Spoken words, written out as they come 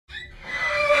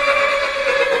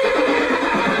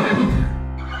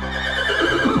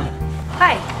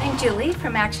Julie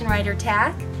from Action Rider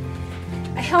Tack.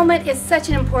 A helmet is such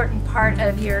an important part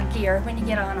of your gear when you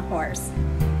get on a horse.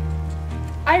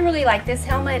 I really like this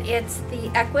helmet. It's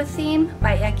the Equi-Theme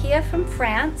by Equi from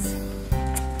France.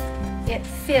 It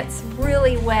fits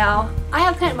really well. I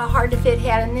have kind of a hard to fit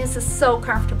head and this is so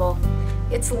comfortable.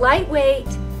 It's lightweight,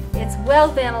 it's well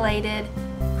ventilated,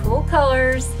 cool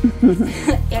colors.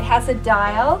 It has a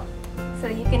dial, so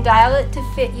you can dial it to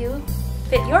fit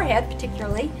your head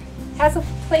particularly. It has a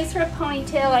place for a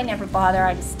ponytail. I never bother,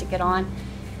 I just stick it on.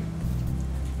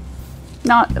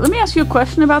 Now, let me ask you a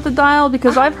question about the dial,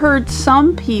 because I've heard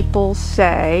some people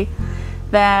say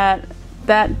that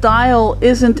that dial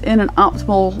isn't in an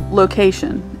optimal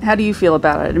location. How do you feel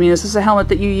about it? I mean, is this a helmet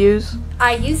that you use?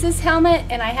 I use this helmet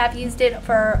and I have used it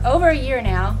for over a year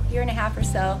now, year and a half or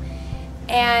so.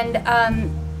 And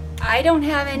I don't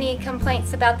have any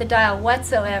complaints about the dial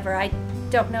whatsoever. I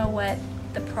don't know what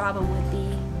the problem would be.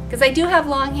 Because I do have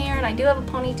long hair and I do have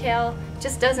a ponytail. It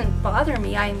just doesn't bother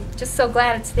me. I'm just so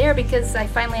glad it's there because I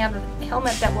finally have a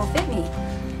helmet that will fit me.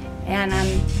 And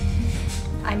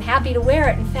I'm happy to wear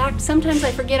it. In fact, sometimes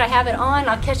I forget I have it on.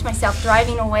 I'll catch myself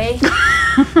driving away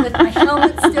with my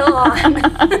helmet still on.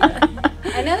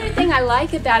 Another thing I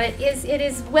like about it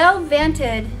is well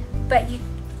vented, but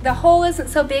the hole isn't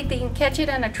so big that you can catch it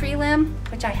on a tree limb,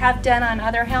 which I have done on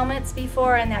other helmets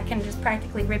before, and that can just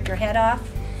practically rip your head off.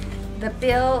 The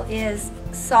bill is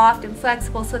soft and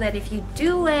flexible so that if you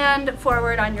do land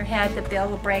forward on your head, the bill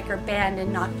will break or bend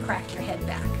and not crack your head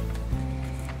back.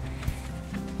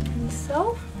 And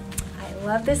so, I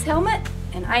love this helmet,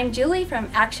 and I'm Julie from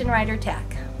Action Rider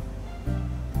Tack.